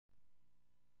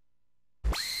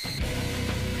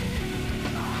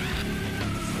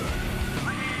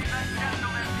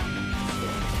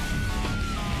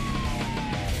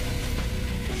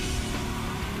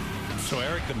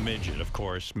the Midget, of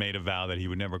course, made a vow that he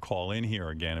would never call in here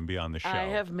again and be on the show. I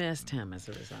have missed him as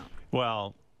a result.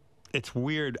 Well, it's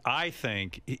weird. I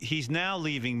think he's now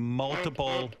leaving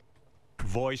multiple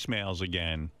voicemails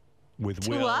again with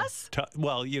Will. To us?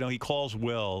 Well, you know, he calls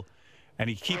Will, and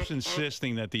he keeps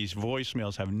insisting that these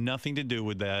voicemails have nothing to do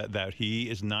with that he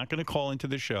is not going to call into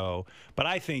the show. But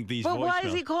I think these voicemails... But why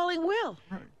is he calling Will?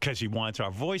 Because he wants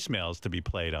our voicemails to be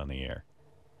played on the air.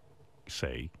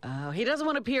 See? Oh, he doesn't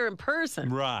want to appear in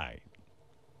person. Right.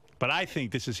 But I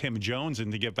think this is him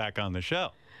jonesing to get back on the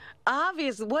show.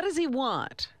 Obviously. What does he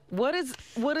want?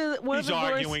 He's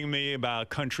arguing me about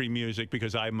country music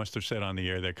because I must have said on the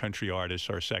air that country artists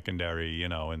are secondary, you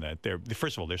know, and that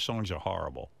first of all, their songs are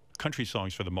horrible. Country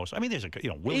songs for the most. I mean, there's Willie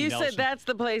Nelson. You said that's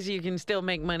the place you can still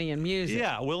make money in music.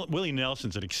 Yeah, Willie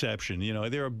Nelson's an exception. You know,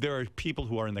 there are people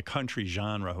who are in the country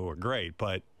genre who are great,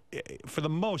 but for the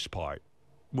most part,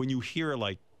 when you hear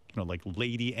like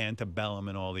Lady Antebellum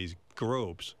and all these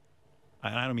groups,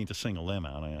 I don't mean to sing a limb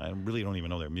out. I really don't even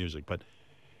know their music, but.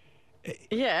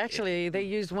 Yeah, actually, they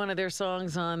used one of their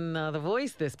songs on The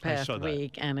Voice this past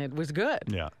week, and it was good.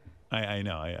 Yeah, I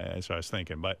know. That's what I was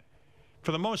thinking. But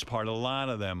for the most part, a lot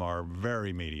of them are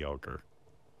very mediocre.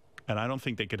 And I don't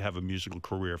think they could have a musical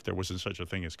career if there wasn't such a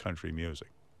thing as country music.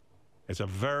 It's a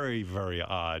very, very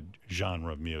odd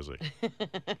genre of music.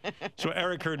 So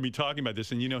Eric heard me talking about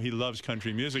this, and you know he loves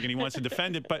country music, and he wants to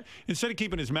defend it. But instead of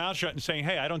keeping his mouth shut and saying,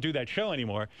 hey, I don't do that show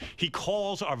anymore, he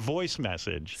calls our voice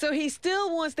message. So he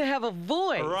still wants to have a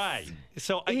voice. Right.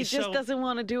 So he just doesn't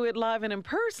want to do it live and in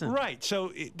person. Right.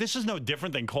 So this is no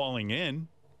different than calling in.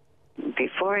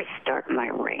 Before I start my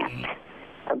rant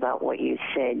about what you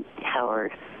said,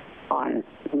 Howard, on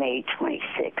May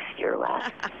 26th, your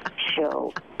last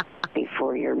show,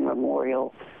 before your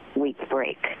Memorial Week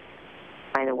break.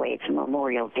 By the way, it's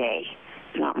Memorial Day,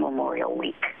 not Memorial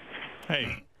Week.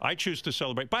 Hey, I choose to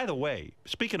celebrate. By the way,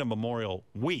 speaking of Memorial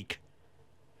Week,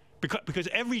 because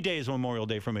every day is Memorial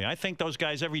Day for me. I thank those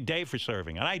guys every day for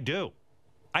serving, and I do.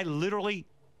 I literally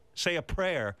say a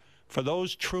prayer for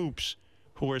those troops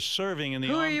who are serving in the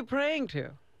army. Who are you praying to?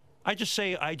 I just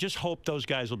say, I just hope those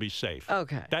guys will be safe.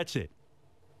 Okay. That's it.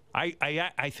 I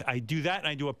do that, and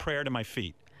I do a prayer to my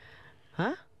feet.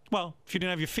 Huh? Well, if you didn't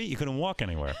have your feet, you couldn't walk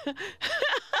anywhere.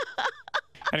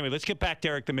 Anyway, let's get back to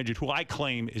Eric the Midget, who I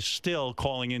claim is still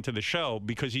calling into the show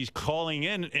because he's calling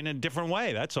in a different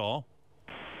way. That's all.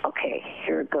 Okay,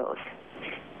 here it goes.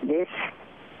 This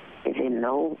is in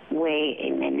no way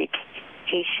an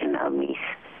indication of me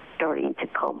starting to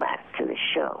call back to the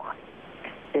show.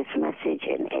 This message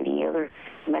and any other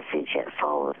message that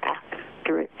follows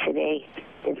after it today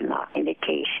is not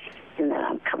indication that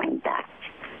I'm coming back.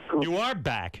 You are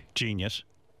back, genius.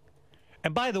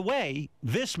 And by the way,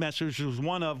 this message was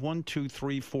one of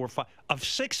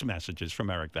 6 messages from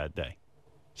Eric that day.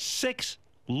 6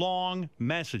 long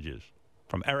messages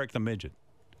from Eric the Midget.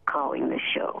 Calling the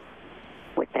show.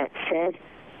 With that said,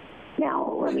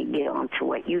 now let me get on to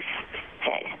what you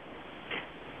said.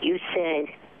 You said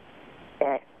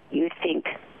that you think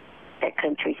that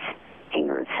country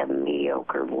singers have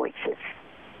mediocre voices.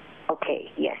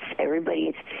 Okay, yes, everybody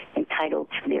is entitled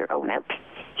to their own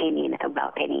opinion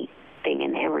about anything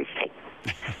and everything.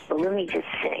 But let me just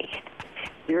say,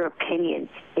 your opinion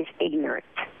is ignorant.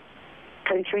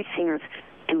 Country singers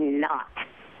do not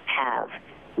have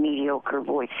mediocre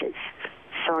voices.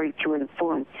 Sorry to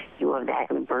inform you of that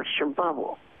and burst your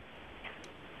bubble.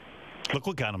 Look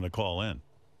what got him to call in.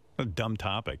 What a dumb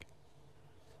topic.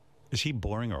 Is he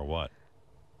boring or what?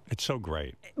 It's so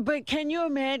great. But can you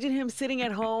imagine him sitting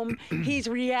at home? He's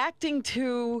reacting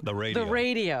to the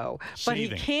radio. But he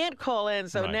can't call in.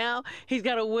 So now he's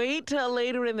got to wait till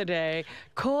later in the day,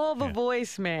 call the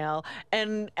voicemail,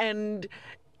 and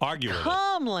argue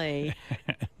calmly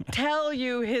tell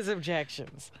you his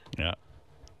objections. Yeah.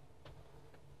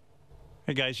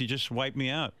 Hey, guys, you just wiped me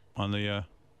out on the...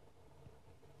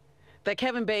 The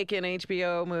Kevin Bacon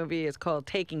HBO movie is called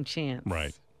Taking Chance.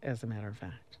 Right. As a matter of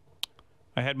fact.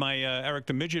 I had my Eric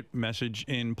the Midget message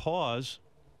in pause,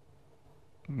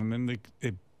 and then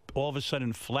it all of a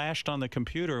sudden flashed on the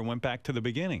computer and went back to the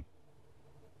beginning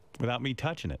without me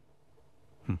touching it.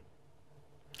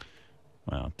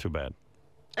 Well, too bad.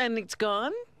 And it's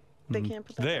gone? They can't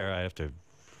put that there. I have to...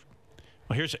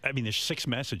 Well, there's 6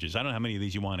 messages. I don't know how many of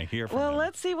these you want to hear from him. Well,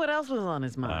 let's see what else was on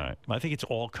his mind. All right. Well, I think it's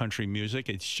all country music.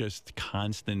 It's just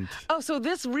constant. Oh, so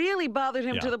this really bothered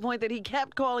him to the point that he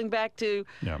kept calling back to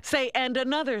say, and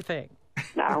another thing.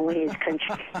 Not only is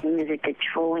country music a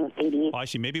trolling idiot. Oh, I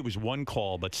see. Maybe it was one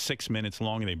call, but 6 minutes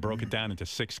long, and they broke it down into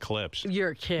 6 clips.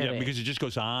 You're kidding. Yeah, because it just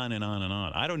goes on and on and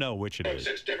on. I don't know which it is.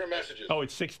 6 different messages. Oh,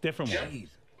 it's 6 different ones.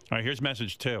 All right, here's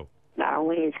message 2. Not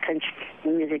only is country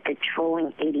music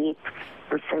controlling 88%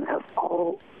 of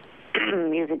all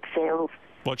music sales.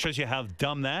 Well, it shows you how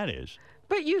dumb that is.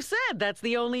 But you said that's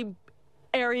the only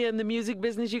area in the music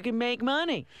business you can make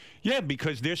money. Yeah,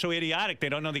 because they're so idiotic, they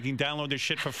don't know they can download this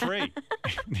shit for free.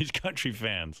 These country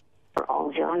fans. For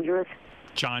all genres.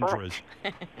 Genres.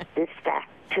 But this fact,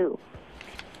 too.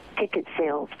 Ticket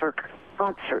sales for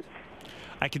concerts.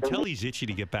 I can tell he's itchy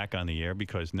to get back on the air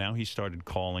because now he started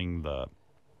calling the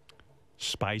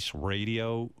Spice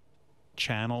Radio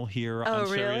channel here on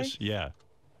Sirius. Yeah.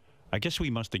 I guess we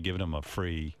must have given him a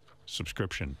free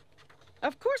subscription.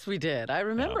 Of course we did. I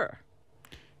remember.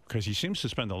 Because he seems to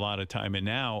spend a lot of time. And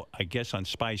now, I guess on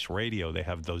Spice Radio, they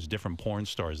have those different porn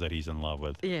stars that he's in love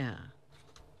with. Yeah.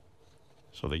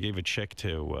 So they gave a chick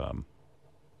to,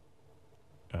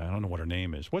 I don't know what her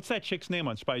name is. What's that chick's name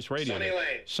on Spice Radio? Sunny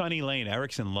Lane. Sunny Lane.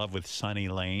 Eric's in love with Sunny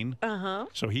Lane. Uh-huh.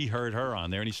 So he heard her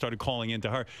on there, and he started calling into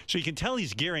her. So you can tell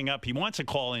he's gearing up. He wants to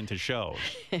call into shows.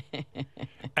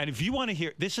 And if you want to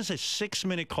hear, this is a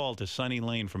 6-minute call to Sunny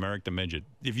Lane from Eric the Midget.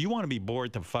 If you want to be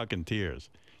bored to fucking tears,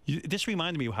 this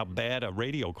reminded me of how bad a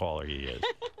radio caller he is,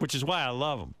 which is why I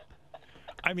love him.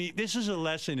 I mean, this is a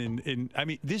lesson in I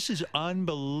mean, this is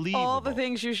unbelievable. All the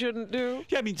things you shouldn't do.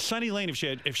 Yeah, I mean, Sunny Lane,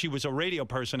 if she was a radio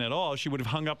person at all, she would have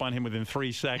hung up on him within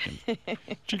 3 seconds.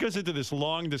 She goes into this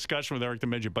long discussion with Eric the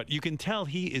Midget, but you can tell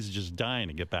he is just dying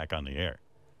to get back on the air.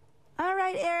 All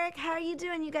right, Eric, how are you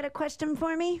doing? You got a question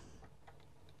for me?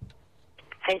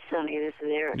 Hi, Sonny. This is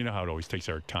Eric. You know how it always takes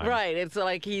Eric time. Right. It's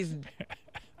like he's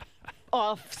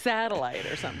off satellite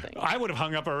or something. I would have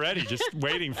hung up already, just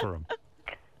waiting for him.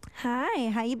 Hi,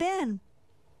 how you been?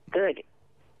 Good.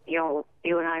 You know,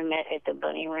 you and I met at the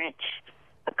Bunny Ranch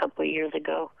a couple of years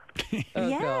ago. Oh,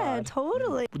 yeah, God.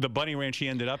 totally. The bunny ranch he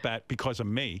ended up at because of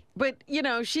me. But, you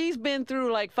know, she's been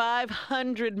through like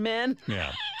 500 men.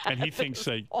 Yeah. And he thinks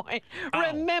that... Point.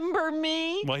 Remember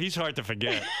me? Well, he's hard to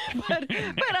forget. But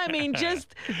I mean,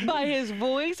 just by his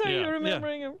voice, are you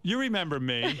remembering him? You remember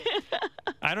me.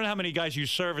 I don't know how many guys you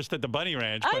serviced at the bunny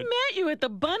ranch. I But met you at the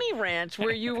Bunny Ranch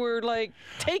where you were like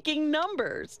taking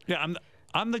numbers. yeah,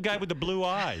 I'm the guy with the blue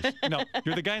eyes. No,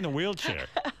 you're the guy in the wheelchair.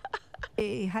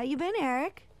 Hey, how you been,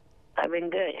 Eric? I've been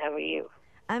good. How are you?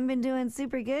 I've been doing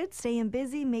super good, staying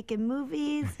busy, making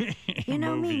movies. You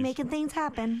know me, Movies. making things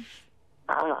happen.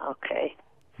 Okay.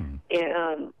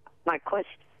 Yeah, my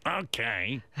question.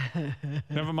 Okay.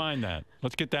 Never mind that.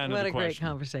 Let's get down to What the a great question.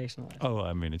 conversation. Oh,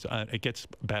 I mean, it gets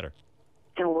better.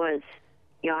 There was,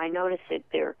 you know, I noticed that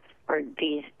there are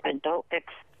these adult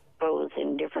expos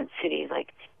in different cities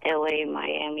like L.A.,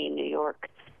 Miami, New York.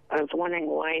 I was wondering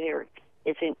why there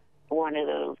isn't one of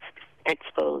those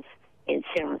expos in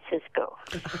San Francisco.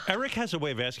 Eric has a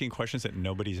way of asking questions that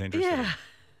nobody's interested in. Yeah.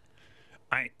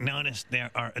 I noticed there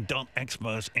are adult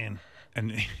expos in,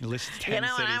 and he lists 10 You know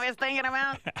what cities. I was thinking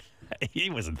about? He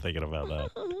wasn't thinking about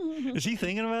that. Is he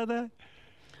thinking about that?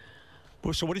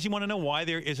 Well, so what does he want to know? Why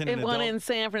there isn't an One adult? in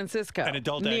San Francisco. An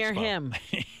adult near expo. him.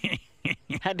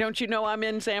 Don't you know I'm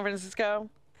in San Francisco?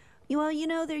 Well, you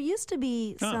know, there used to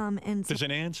be Oh, some in There's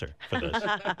an answer for this.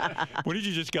 What did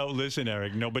you just go, listen,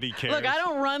 Eric, nobody cares? Look, I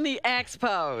don't run the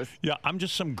expos. Yeah, I'm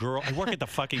just some girl. I work at the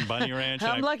fucking bunny ranch.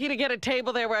 I'm and lucky to get a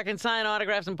table there where I can sign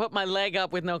autographs and put my leg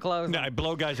up with no clothes on. I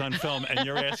blow guys on film, and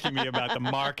you're asking me about the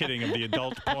marketing of the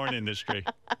adult porn industry.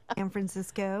 San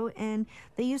Francisco, and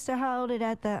they used to hold it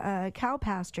at the cow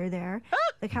pasture there,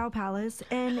 the Cow Palace,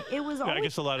 and it was Yeah, I always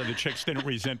guess a lot of the chicks didn't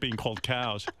resent being called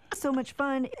cows. so much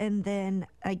fun. And then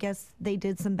I guess they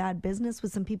did some bad business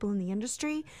with some people in the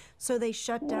industry, so they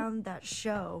shut down that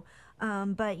show.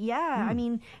 But yeah, I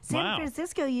mean, San Wow.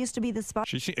 Francisco used to be the spot.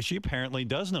 She apparently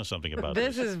does know something about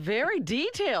This is very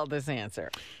detailed, this answer.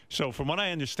 So from what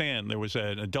I understand, there was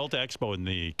an adult expo in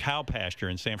the cow pasture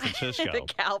in San Francisco. The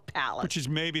Cow Palace. Which is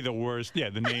maybe the worst,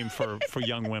 the name for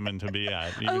young women to be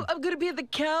at. Oh, I'm going to be at the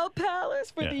Cow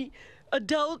Palace for Yeah. the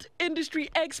Adult Industry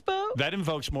Expo? That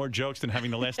invokes more jokes than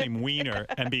having the last name Wiener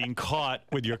and being caught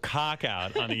with your cock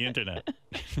out on the internet.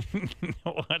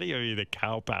 Why do you be the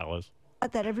Cow Palace?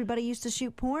 That everybody used to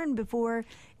shoot porn before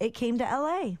it came to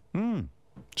LA.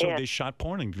 So Yeah. they shot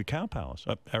porn in the Cow Palace.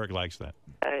 Eric likes that.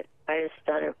 I just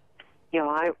thought of, you know,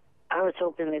 I was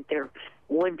hoping that there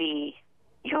would be,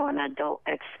 you know, an adult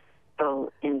expo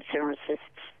in San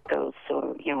Francisco,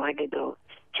 so, you know, I could go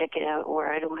check it out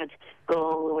where I don't have to go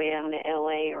all the way down to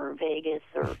L.A. or Vegas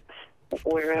or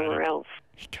wherever else.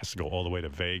 He has to go all the way to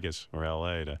Vegas or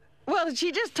L.A. to... Well,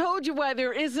 she just told you why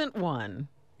there isn't one.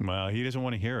 Well, he doesn't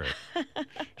want to hear it.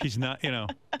 He's not,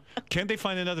 Can't they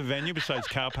find another venue besides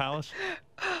Cow Palace?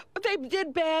 But they they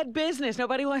did bad business.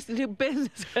 Nobody wants to do business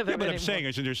with them Yeah, but anymore. I'm saying,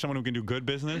 isn't there someone who can do good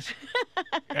business?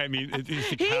 I mean, is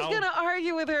the He's cow... going to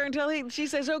argue with her until she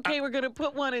says, okay, we're going to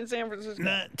put one in San Francisco.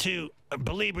 Not to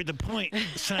belabor the point,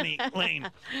 Sonny Lane,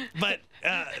 but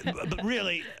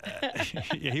really,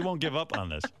 yeah, he won't give up on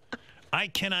this. I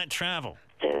cannot travel.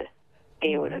 To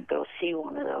be able to go see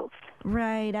one of those.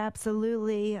 Right,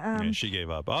 absolutely. Yeah, she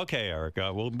gave up. Okay,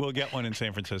 Erica, we'll get one in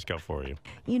San Francisco for you.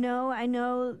 You know, I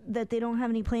know that they don't have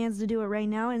any plans to do it right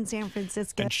now in San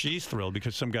Francisco. And she's thrilled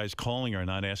because some guy's calling her and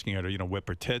not asking her to, whip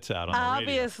her tits out on the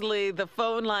radio. Obviously, the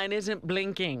phone line isn't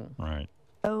blinking. Right.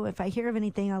 Oh, if I hear of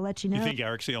anything, I'll let you know. You think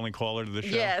Eric's the only caller to the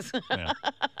show? Yes. Yeah.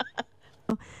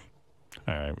 All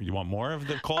right. You want more of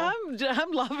the call?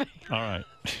 I'm loving it. All right.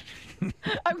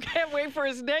 I can't wait for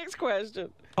his next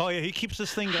question. Oh, yeah, he keeps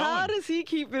this thing going. How does he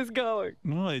keep this going?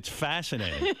 Well, it's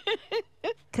fascinating.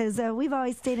 Because we've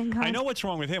always stayed in contact. I know what's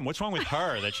wrong with him. What's wrong with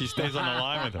her that she stays on the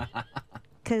line with him?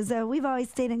 Because we've always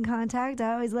stayed in contact.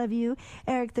 I always love you,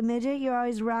 Eric the Midget. You're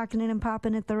always rocking it and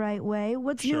popping it the right way.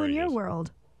 What's new Sure in he your is.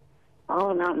 world?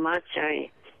 Oh, not much. I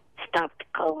stopped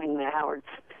calling the Howards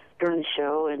during the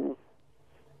show, and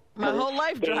My whole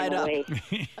life staying dried up. away.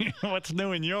 What's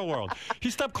new in your world? He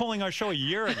stopped calling our show a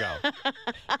year ago.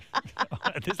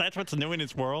 That's what's new in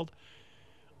his world?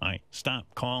 I stop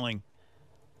calling.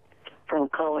 From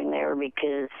calling there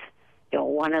because,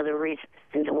 one of the reasons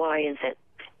why is that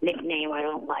nickname I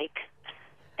don't like.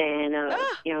 And,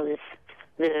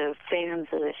 the fans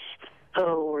of the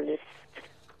show were just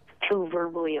too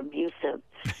verbally abusive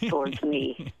towards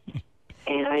me.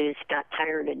 And I just got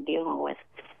tired of dealing with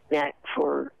that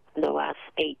for the last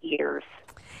 8 years.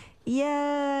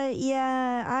 Yeah.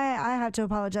 I have to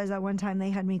apologize. That one time they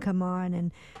had me come on,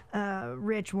 and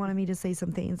Rich wanted me to say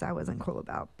some things I wasn't cool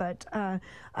about. But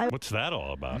What's that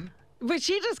all about? But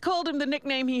she just called him the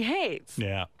nickname he hates.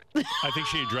 Yeah. I think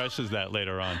she addresses that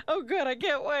later on. Oh, good. I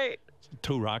can't wait.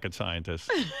 Two rocket scientists.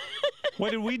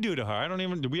 What did we do to her?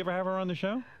 Did we ever have her on the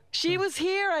show? She was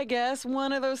here, I guess,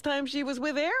 one of those times she was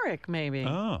with Eric, maybe.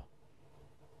 Oh.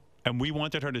 And we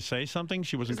wanted her to say something?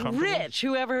 She wasn't comfortable? Rich,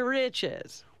 whoever Rich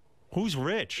is. Who's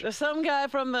Rich? Some guy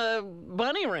from the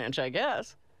Bunny Ranch, I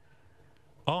guess.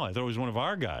 Oh, I thought it was one of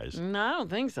our guys. No, I don't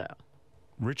think so.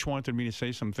 Rich wanted me to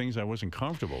say some things I wasn't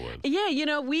comfortable with.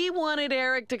 Yeah, we wanted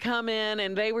Eric to come in,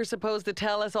 and they were supposed to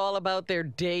tell us all about their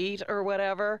date or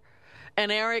whatever.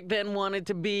 And Eric then wanted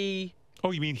to be... Oh,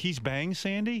 you mean he's banged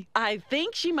Sandy? I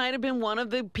think she might have been one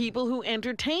of the people who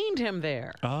entertained him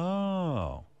there.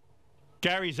 Oh.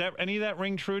 Gary, is any of that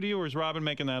ring true to you, or is Robin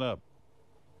making that up?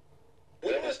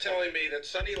 Will is telling me that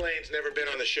Sonny Lane's never been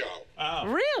on the show. Oh.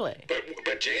 Really?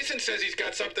 But Jason says he's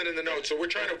got something in the notes, so we're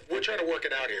trying to work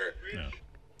it out here. Yeah.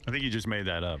 I think you just made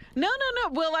that up. No.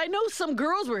 Well, I know some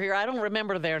girls were here. I don't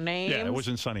remember their names. Yeah, it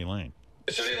wasn't Sonny Lane.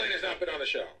 Sonny Lane has not been on the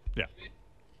show. Yeah.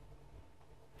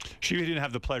 She didn't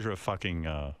have the pleasure of fucking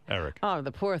Eric. Oh,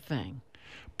 the poor thing.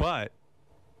 But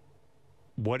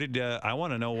what did I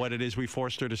want to know what it is we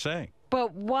forced her to say?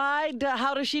 But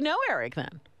how does she know Eric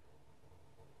then?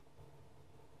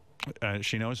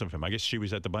 She knows of him. I guess she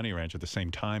was at the Bunny Ranch at the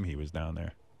same time he was down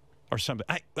there. Or something.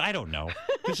 I don't know.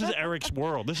 This is Eric's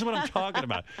world. This is what I'm talking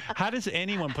about. How does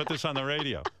anyone put this on the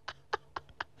radio?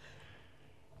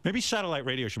 Maybe satellite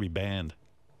radio should be banned.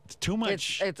 It's too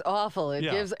much. It's awful. It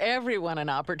Yeah. gives everyone an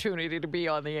opportunity to be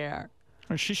on the air.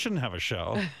 She shouldn't have a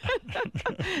show.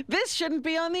 This shouldn't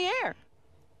be on the air.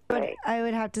 but I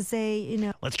would have to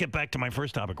say, Let's get back to my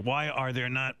first topic. Why are there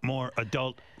not more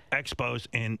adult expos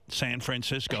in San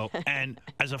Francisco? And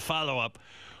as a follow-up,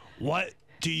 what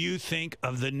do you think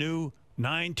of the new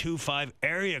 925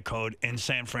 area code in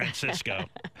San Francisco?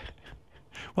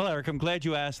 Well, Eric, I'm glad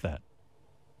you asked that.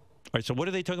 All right, so what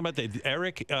are they talking about?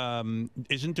 Eric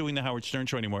isn't doing the Howard Stern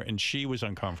show anymore, and she was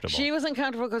uncomfortable. She was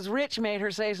uncomfortable because Rich made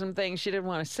her say some things she didn't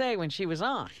want to say when she was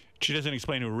on. She doesn't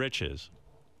explain who Rich is.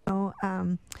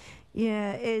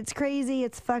 yeah, it's crazy,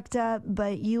 it's fucked up,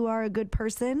 but you are a good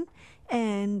person,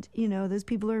 and those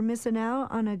people are missing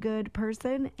out on a good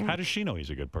person. And How does she know he's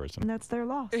a good person? that's their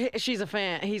loss. She's a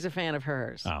fan. He's a fan of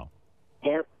hers. Oh.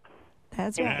 Yep.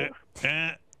 That's right.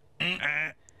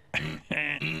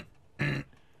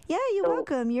 Yeah, you're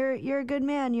welcome. You're a good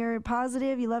man. You're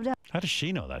positive. You love to. How does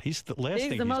she know that? He's the last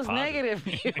thing He's the most positive.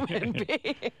 negative human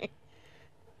being.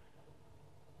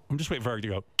 I'm just waiting for her to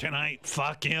go, can I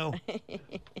fuck you?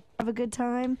 Have a good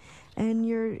time, and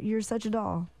you're such a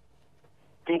doll.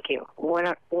 Thank you. When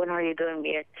are you going to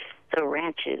be at the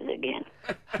ranches again?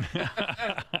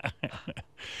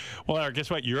 Well, Eric, guess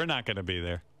what? You're not going to be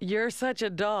there. You're such a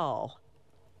doll.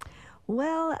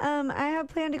 Well, I have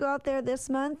planned to go out there this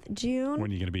month, June.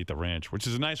 When are you going to be at the ranch? Which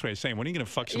is a nice way of saying, when are you going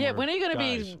to fuck some Yeah, more when are you going to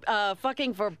guys? be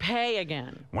fucking for pay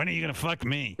again? When are you going to fuck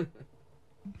me?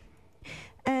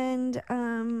 And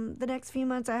the next few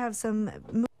months, I have some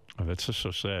Oh, that's just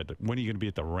so sad. When are you going to be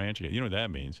at the ranch again? You know what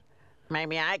that means.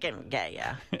 Maybe I can get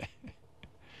you.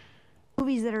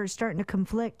 movies that are starting to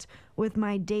conflict with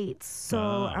my dates, so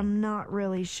I'm not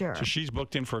really sure. So she's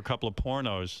booked in for a couple of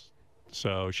pornos,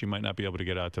 so she might not be able to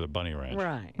get out to the bunny ranch.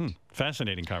 Right.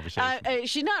 Fascinating conversation.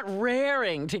 She's not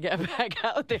raring to get back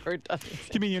out there.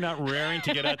 You mean you're not raring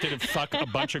to get out there to fuck a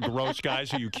bunch of gross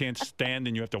guys who you can't stand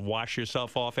and you have to wash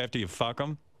yourself off after you fuck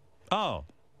them? Oh,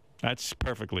 that's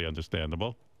perfectly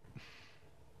understandable.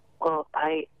 Well,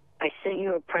 I sent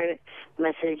you a private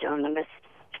message on the message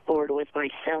board with my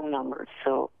cell number,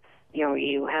 so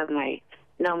you have my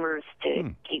numbers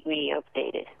to keep me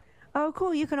updated. Oh,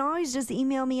 cool. You can always just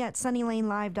email me at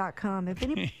sunnylanelive.com. If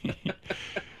any...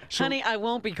 Honey, I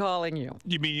won't be calling you.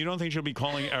 You mean you don't think she'll be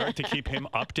calling Eric to keep him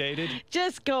updated?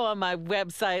 Just go on my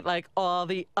website like all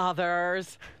the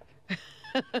others.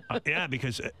 Yeah,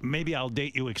 because maybe I'll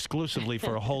date you exclusively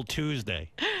for a whole Tuesday.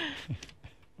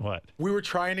 What? We were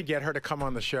trying to get her to come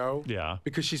on the show. Yeah.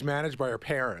 Because she's managed by her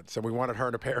parents, and we wanted her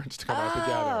and her parents to come out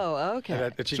together. Oh,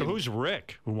 okay. That she So can- who's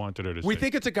Rick who wanted her to We sing?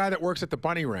 think it's a guy that works at the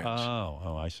bunny ranch.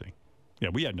 Oh, I see. Yeah,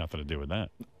 we had nothing to do with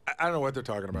that. I don't know what they're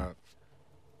talking about.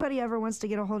 Anybody ever wants to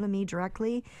get a hold of me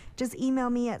directly, just email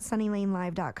me at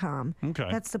sunnylanelive.com. Okay.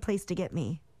 That's the place to get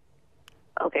me.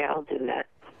 Okay, I'll do that.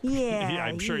 Yeah, Yeah,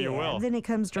 I'm sure you will. Then it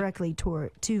comes directly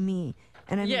to me.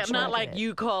 And I Yeah, make sure not I like get it.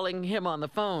 you calling him on the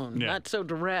phone. Yeah. Not so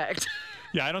direct.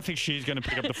 Yeah, I don't think she's going to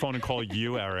pick up the phone and call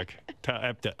you, Eric,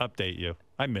 to update you.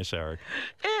 I miss Eric.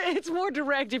 It's more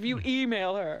direct if you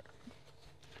email her.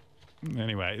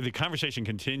 Anyway, the conversation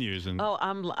continues, and Oh,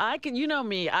 you know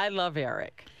me, I love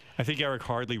Eric. I think Eric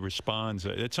hardly responds.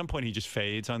 At some point, he just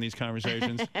fades on these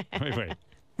conversations. Wait.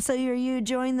 So are you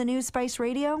enjoying the new Spice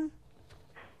Radio?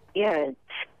 Yeah, it's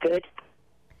good.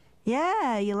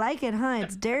 Yeah, you like it, huh?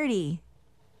 It's dirty.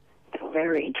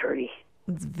 Very dirty.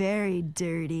 It's very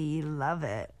dirty. You love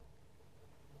it.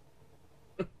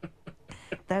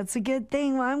 That's a good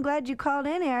thing. Well, I'm glad you called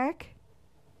in, Eric.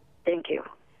 Thank you.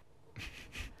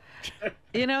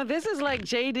 You know, this is like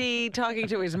JD talking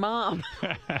to his mom.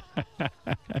 A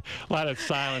lot of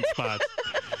silent spots.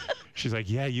 She's like,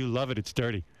 yeah, you love it. It's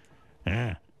dirty.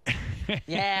 Yeah.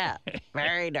 Yeah,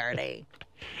 very dirty.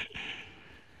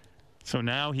 So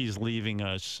now he's leaving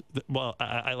us. Well,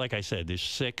 I like I said, there's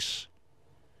 6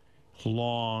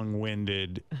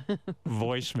 long-winded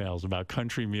voicemails about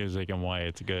country music and why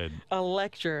it's good. A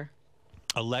lecture.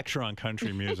 A lecture on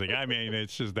country music. I mean,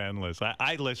 it's just endless.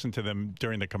 I listen to them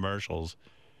during the commercials,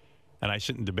 and I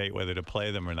sit and debate whether to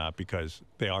play them or not because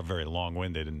they are very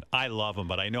long-winded, and I love them,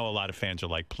 but I know a lot of fans are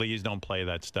like, please don't play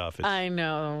that stuff. I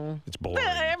know. It's boring.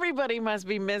 Everybody must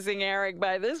be missing Eric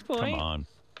by this point. Come on.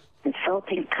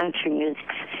 Insulting country music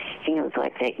feels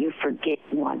like that you forget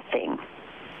one thing.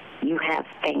 You have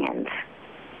fans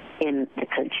in the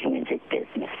country music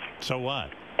business. So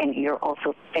what? And you're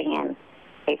also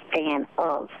a fan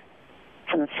of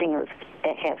some singers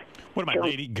that have... What am I,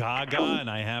 Lady Gaga, and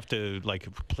I have to, like,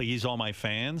 please all my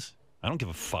fans? I don't give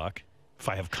a fuck. If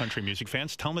I have country music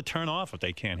fans, tell them to turn off if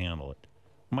they can't handle it.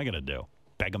 What am I going to do?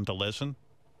 Beg them to listen?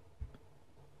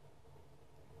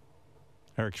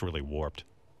 Eric's really warped.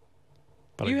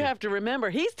 But You have to remember,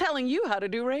 he's telling you how to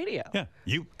do radio. Yeah,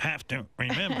 you have to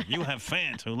remember, you have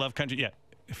fans who love country. Yeah,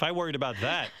 if I worried about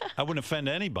that, I wouldn't offend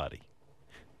anybody.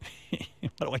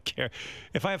 What do I care?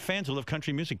 If I have fans who love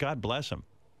country music, God bless them.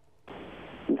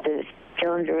 The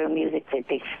genre of music that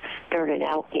they started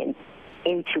out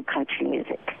into country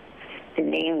music. The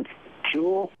name's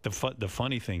Jewel. The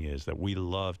funny thing is that we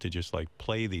love to just like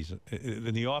play these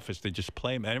in the office. They just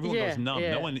play them, and everyone Yeah, goes numb.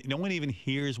 yeah. No one even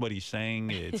hears what he's saying.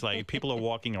 It's like people are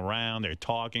walking around. They're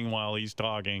talking while he's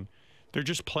talking. They're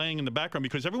just playing in the background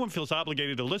because everyone feels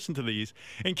obligated to listen to these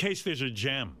in case there's a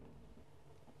gem.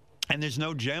 And there's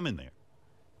no gem in there.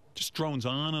 Just drones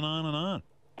on and on and on.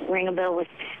 Ring a bell with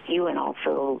you and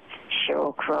also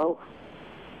Sheryl Crow.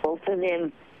 Both of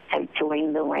them have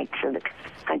joined the ranks of the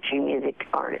country music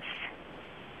artists.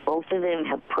 Both of them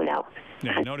have put out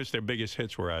Yeah, you notice their biggest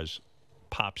hits were as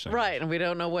pop singers. Right, and we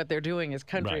don't know what they're doing as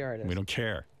country Right. artists. We don't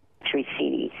care. country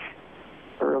CDs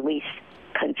or released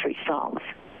country songs.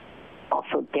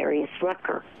 Also, Darius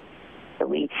Rucker, the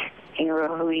lead singer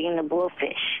of Hootie and the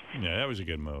Blowfish. Yeah, that was a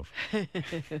good move.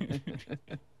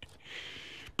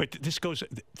 But this goes.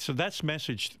 So that's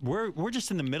message. We're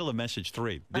just in the middle of message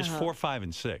 3. There's 4, 5,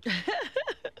 and 6.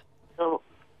 So,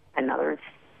 another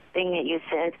thing that you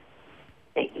said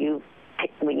that you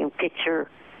when you picture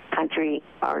country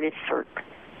artists or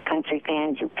country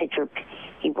fans, you picture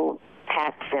people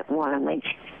hats that want to lynch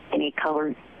any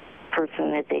colored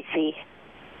person that they see.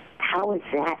 How is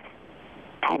that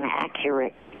an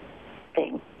accurate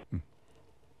thing?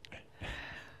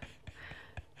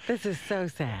 This is so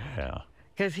sad. Yeah.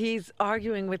 Because he's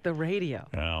arguing with the radio.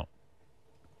 Yeah.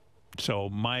 So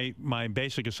my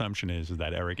basic assumption is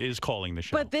that Eric is calling the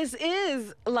show. But this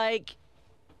is like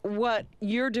what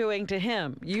you're doing to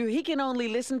him. He can only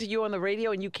listen to you on the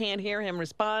radio, and you can't hear him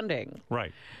responding.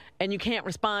 Right. And you can't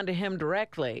respond to him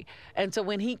directly. And so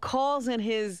when he calls in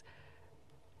his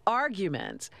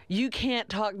arguments, you can't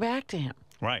talk back to him.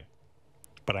 Right.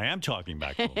 But I am talking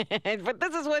back to him. But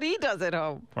this is what he does at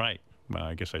home. Right. Well,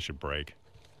 I guess I should break.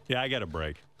 Yeah, I got to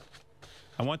break.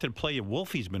 I wanted to play you.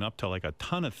 Wolfie's been up to like a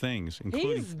ton of things,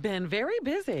 including... He's been very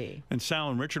busy. And Sal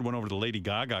and Richard went over to the Lady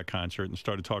Gaga concert and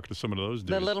started talking to some of those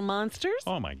dudes. The Little Monsters?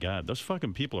 Oh, my God. Those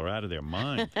fucking people are out of their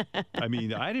mind. I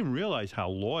mean, I didn't realize how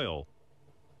loyal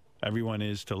everyone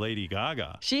is to Lady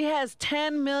Gaga. She has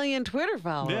 10 million Twitter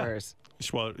followers. Yeah.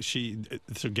 Well,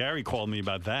 so Gary called me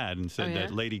about that and said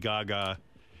that Lady Gaga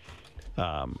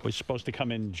was supposed to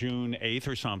come in June 8th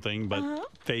or something, but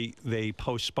they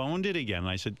postponed it again. And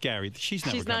I said, Gary, she's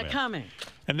not coming.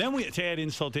 And then to add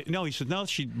insult to, no, he said, no,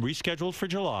 she rescheduled for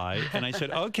July. And I said,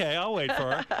 okay, I'll wait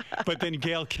for her. But then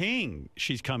Gayle King,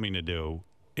 she's coming to do.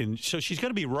 And so she's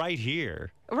going to be right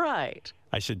here. Right.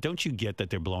 I said, don't you get that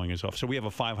they're blowing us off? So we have a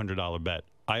 $500 bet.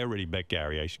 I already bet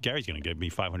Gary. Gary's going to give me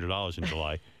 $500 in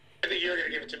July. I think you're going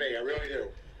to give it to me. I really do.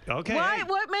 Okay. Why?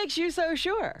 What makes you so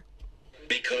sure?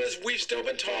 Because we've still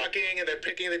been talking, and they're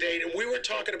picking the date, and we were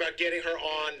talking about getting her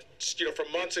on,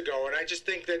 from months ago, and I just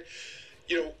think that,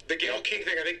 the Gayle King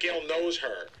thing, I think Gayle knows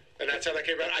her, and that's how that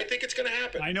came about. I think it's going to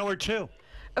happen. I know her, too.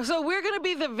 So we're going to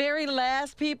be the very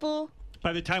last people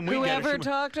by the time we who get ever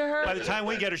talk to her? By the time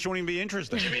we get her, she won't even be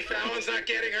interested. Jimmy Fallon's not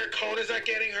getting her, Conan's not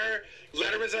getting her,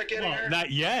 Letterman's not getting her.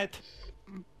 Not yet.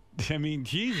 I mean,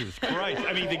 Jesus Christ.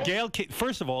 I mean, the Gayle King,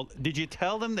 first of all, did you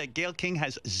tell them that Gayle King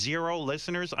has 0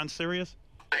 listeners on Sirius?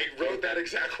 I wrote that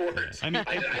exact words. I mean,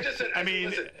 I just said,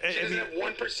 listen, she doesn't have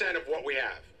 1% of what we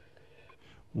have.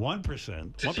 1%?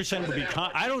 1% would be...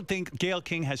 I don't think Gayle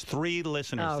King has 3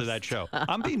 listeners to that show.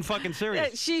 I'm being fucking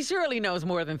serious. She surely knows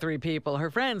more than 3 people. Her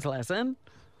friends listen.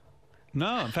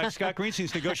 No, in fact, Scott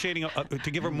Greenstein's negotiating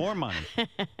to give her more money.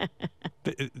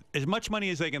 As much money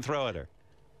as they can throw at her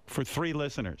for 3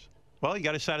 listeners. Well, you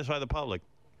got to satisfy the public.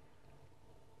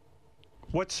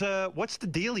 What's the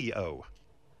dealio?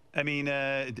 I mean...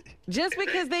 just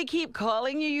because they keep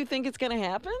calling you, you think it's going to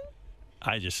happen?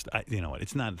 You know what?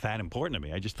 It's not that important to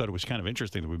me. I just thought it was kind of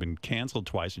interesting that we've been canceled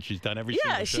twice and she's done every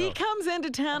single show. Yeah, she comes into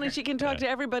town and she can talk to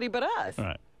everybody but us. All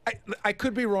right. I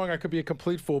could be wrong. I could be a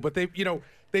complete fool, but they've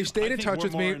stayed in touch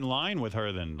with me. I think we're more in line with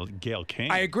her than Gayle King.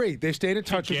 I agree. They stayed in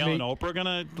touch with me. Gayle and Oprah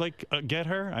gonna get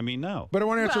her? I mean, no. But I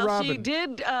want to answer Robin. She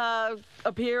did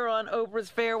appear on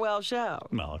Oprah's farewell show.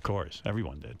 Well, of course,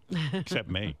 everyone did, except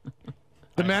me.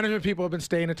 The management people have been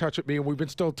staying in touch with me, and we've been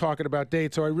still talking about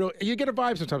dates. So you get a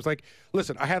vibe sometimes. Like,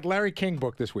 listen, I had Larry King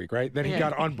booked this week, right? Then he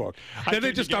got unbooked. Then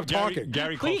they just stopped talking.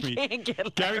 Gary calls me.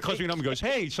 Gary calls me and goes,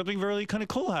 "Hey, something really kind of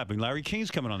cool happened. Larry King's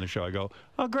coming on the show." I go,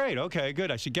 "Oh, great. Okay,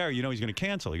 good." I said, "Gary, he's going to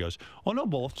cancel." He goes, "Oh no,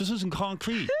 Wolf, this isn't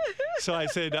concrete." So I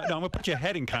said, "No, I'm going to put your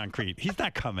head in concrete. He's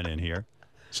not coming in here."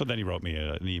 So then he wrote me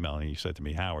an email and he said to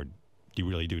me, "Howard, you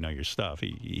really do know your stuff."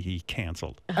 He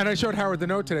canceled. And I showed Howard the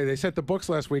note today. They sent the books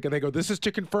last week, and they go, "This is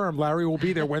to confirm Larry will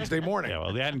be there Wednesday morning." Yeah,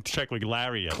 well, they hadn't checked with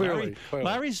Larry yet. Clearly.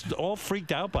 Larry's all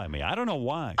freaked out by me. I don't know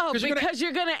why. Oh, because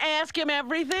you're going to ask him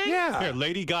everything? Yeah. Here,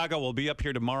 Lady Gaga will be up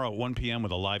here tomorrow at 1 p.m.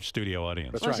 with a live studio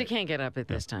audience. That's Well, right. she can't get up at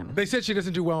this time. They said she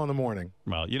doesn't do well in the morning.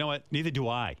 Well, you know what? Neither do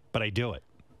I, but I do it.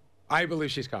 I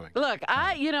believe she's coming. Look,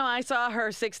 I saw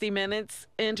her 60 Minutes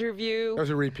interview. That was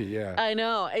a repeat, yeah. I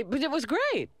know, but it was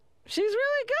great. She's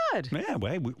really good.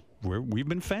 Yeah, we've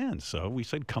been fans, so we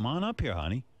said, "Come on up here,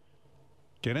 honey.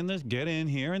 Get in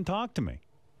here and talk to me."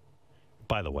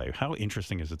 By the way, how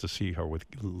interesting is it to see her with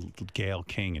Gayle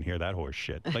King and hear that horse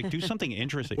shit? Like, do something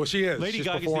interesting. Well, she is. Lady She's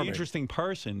Gaga's performing. the interesting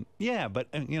person. Yeah, but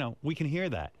we can hear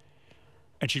that,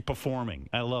 and she's performing.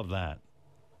 I love that.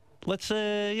 Let's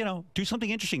do something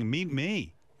interesting. Meet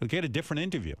me. We'll get a different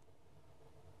interview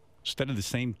instead of the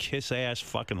same kiss-ass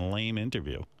fucking lame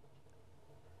interview.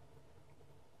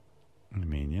 I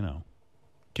mean,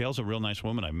 Gail's a real nice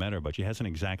woman. I met her, but she hasn't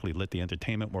exactly lit the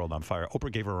entertainment world on fire.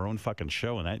 Oprah gave her own fucking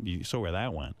show, and you saw where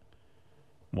that went.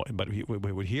 But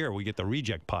here we get the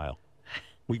reject pile.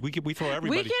 We throw We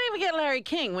everybody. can't even get Larry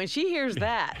King. When she hears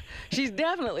that, she's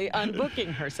definitely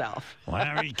unbooking herself.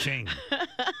 Larry King.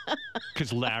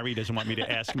 Because Larry doesn't want me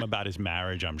to ask him about his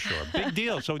marriage, I'm sure. Big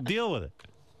deal, so deal with it.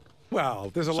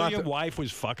 Well, there's a So lot. your wife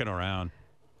was fucking around.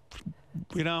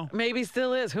 You know? Maybe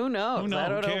still is. Who knows? Who knows? I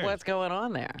don't Who know cares? what's going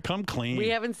on there. Come clean. We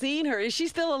haven't seen her. Is she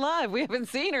still alive? We haven't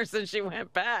seen her since she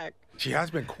went back. She has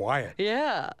been quiet.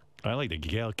 Yeah. I like that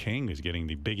Gayle King is getting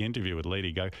the big interview with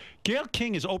Lady Gaga. Gayle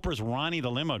King is Oprah's Ronnie the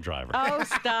limo driver. Oh,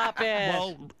 stop it.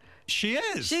 Well, she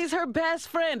is. She's her best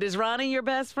friend. Is Ronnie your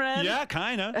best friend? Yeah,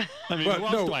 kind of. I mean, But who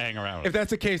else no, do I hang around If with? that's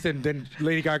the case, then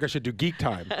Lady Gaga should do Geek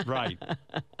Time. Right.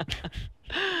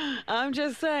 I'm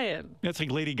just saying. That's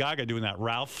like Lady Gaga doing that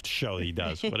Ralph show he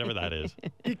does, whatever that is.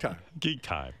 Geek Time. Geek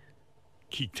Time.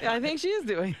 Geek Time. I think she is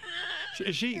doing.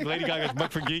 Is she? Lady Gaga's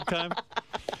booked for Geek Time?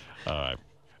 All right.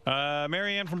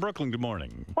 Mary Ann from Brooklyn, good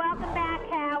morning. Welcome back,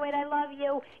 Howard. I love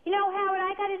you. You know, Howard,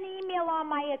 I got an email on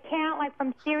my account, like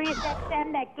from Sirius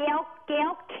XM, that Gayle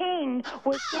King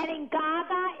was getting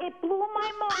Gaga. It blew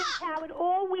my mind, Howard,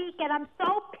 all week, and I'm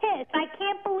so pissed. I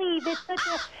can't believe it's such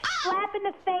a slap in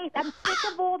the face. I'm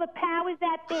sick of all the powers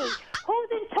that be. Who's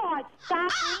in charge?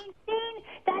 Scott Greenstein?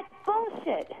 That's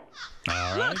bullshit.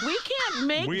 All right. Look, we can't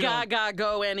make We don't- Gaga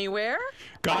go anywhere.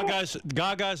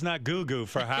 Gaga's not goo-goo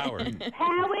for Howard.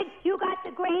 Howard, you got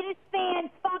the greatest fans.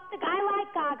 Fuck the guy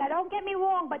like Gaga. Don't get me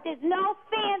wrong, but there's no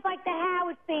fans like the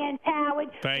Howard fans, Howard.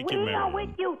 Thank you, We are Mary.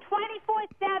 with you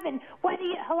 24/7. Whether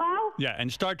you hello? Yeah,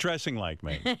 and start dressing like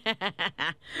me.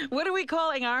 What are we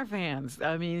calling our fans?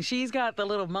 I mean, she's got the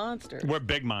little monster. We're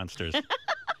big monsters.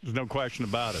 There's no question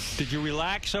about it. Did you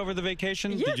relax over the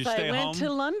vacation? Yes, Did you stay I went home? to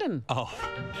London. Oh.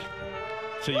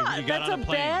 So you What? got That's on a a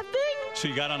plane. bad thing? So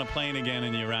you got on a plane again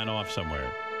and you ran off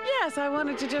somewhere. Yes, I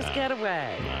wanted to just get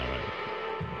away. All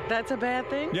right. That's a bad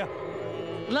thing? Yeah.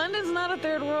 London's not a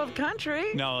third world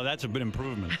country. No, that's a bit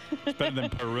improvement. It's better than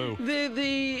Peru.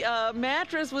 The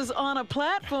mattress was on a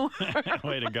platform.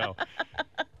 Way to go.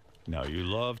 No, you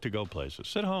love to go places.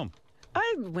 Sit home.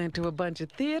 I went to a bunch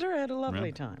of theater. I had a lovely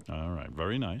Yeah. time. All right.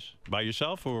 Very nice. By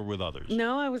yourself or with others?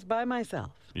 No, I was by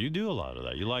myself. You do a lot of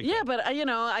that. You like Yeah, that. but you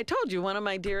know, I told you one of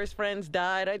my dearest friends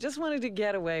died. I just wanted to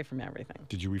get away from everything.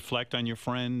 Did you reflect on your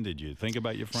friend? Did you think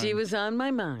about your friend? She was on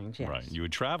my mind. Yes. Right. You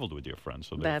had traveled with your friend,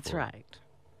 so That's therefore- right.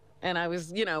 And I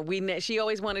was, you know, she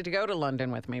always wanted to go to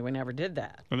London with me. We never did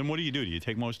that. And then what do? Do you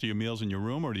take most of your meals in your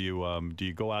room, or do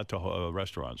you go out to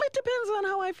restaurants? It depends on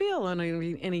how I feel on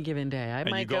any given day. I you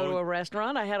might go- go to a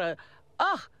restaurant.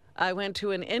 I went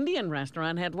to an Indian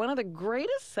restaurant, had one of the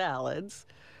greatest salads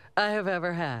I have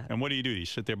ever had. And what do? You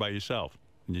sit there by yourself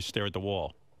and you stare at the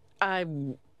wall. I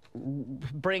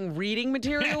bring reading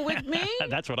material with me.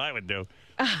 That's what I would do.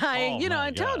 I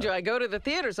my told God. you, I go to the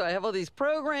theater, so I have all these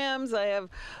programs. I have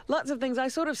lots of things. I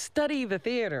sort of study the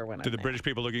theater when Do I'm the there. British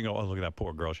people look and go, oh, look at that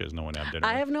poor girl. She has no one to have dinner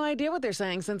I with." have no idea what they're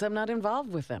saying since I'm not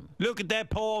involved with them. Look at that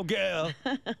poor girl.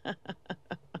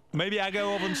 Maybe I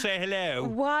go over and say hello.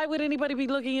 Why would anybody be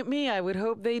looking at me? I would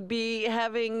hope they'd be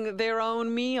having their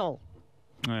own meal.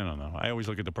 I don't know. I always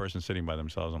look at the person sitting by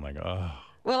themselves. I'm like, oh.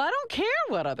 Well, I don't care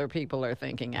what other people are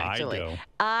thinking, actually. do.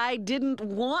 I didn't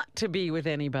want to be with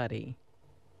anybody.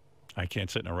 I can't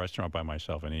sit in a restaurant by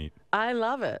myself and eat. I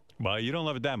love it. Well, you don't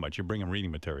love it that much. You're bringing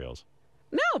reading materials.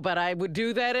 No, but I would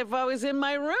do that if I was in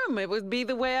my room. It would be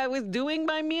the way I was doing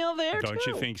my meal there, Don't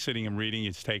too. you think sitting and reading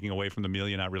is taking away from the meal?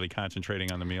 You're not really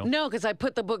concentrating on the meal? No, because I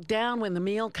put the book down when the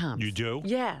meal comes. You do?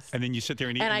 Yes. And then you sit there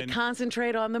and eat. And I then-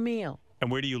 concentrate on the meal.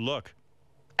 and where do you look?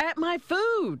 At my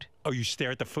food. Oh, you stare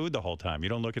at the food the whole time. You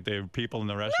don't look at the people in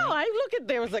the No, restaurant? I look at,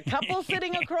 there was a couple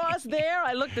sitting across there.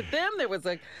 I looked at them. There was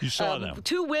You saw them.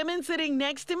 two women sitting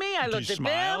next to me. I you looked at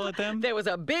smile them. at them? There was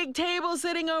a big table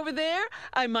sitting over there.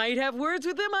 I might have words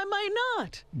with them. I might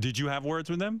not. Did you have words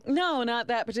with them? No, not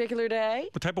that particular day.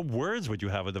 What type of words would you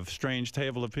have with a strange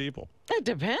table of people? It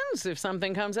depends if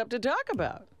something comes up to talk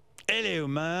about. Hello,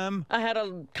 Mom. I had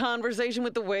a conversation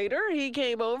with the waiter. He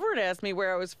came over and asked me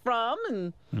where I was from,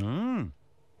 and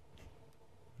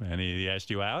And he asked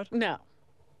you out? no.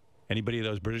 Anybody of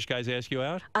those British guys ask you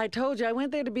out? I told you I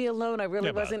went there to be alone. I really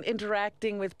Yeah, but- wasn't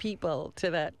interacting with people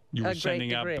to that You were a great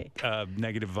sending out degree.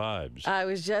 negative vibes. I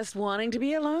was just wanting to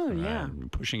be alone. Yeah.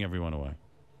 And pushing everyone away.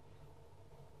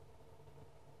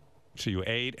 So you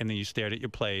ate, and then you stared at your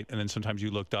plate, and then sometimes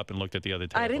you looked up and looked at the other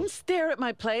tables. I didn't stare at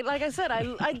my plate. Like I said, I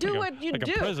do Like a- what you like a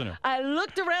do. prisoner. I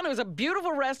looked around. It was a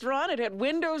beautiful restaurant. It had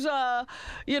windows,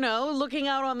 looking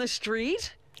out on the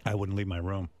street. I wouldn't leave my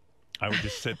room. I would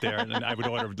just sit there, and then I would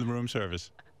order the room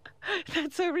service.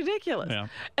 That's so ridiculous. Yeah.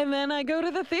 And then I go to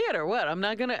the theater. What? I'm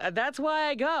not going to. That's why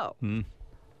I go.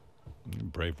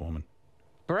 Brave woman.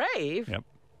 Brave? Yep.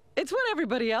 It's what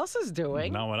everybody else is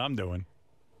doing. Not what I'm doing.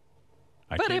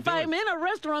 But if I'm in a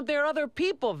restaurant, there are other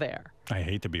people there. I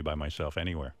hate to be by myself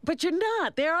anywhere. But you're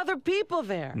not. There are other people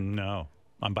there. No.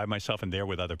 I'm by myself and there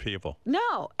with other people.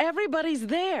 No, everybody's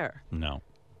there. No.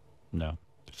 No.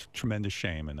 There's tremendous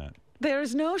shame in that.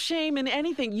 There's no shame in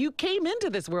anything. You came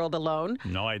into this world alone.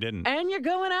 No, I didn't. And you're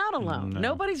going out alone. No.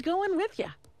 Nobody's going with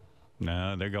you.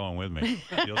 No, they're going with me.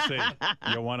 You'll see.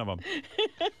 You're one of them.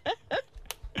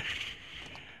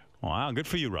 Wow, good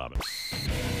for you, Robin.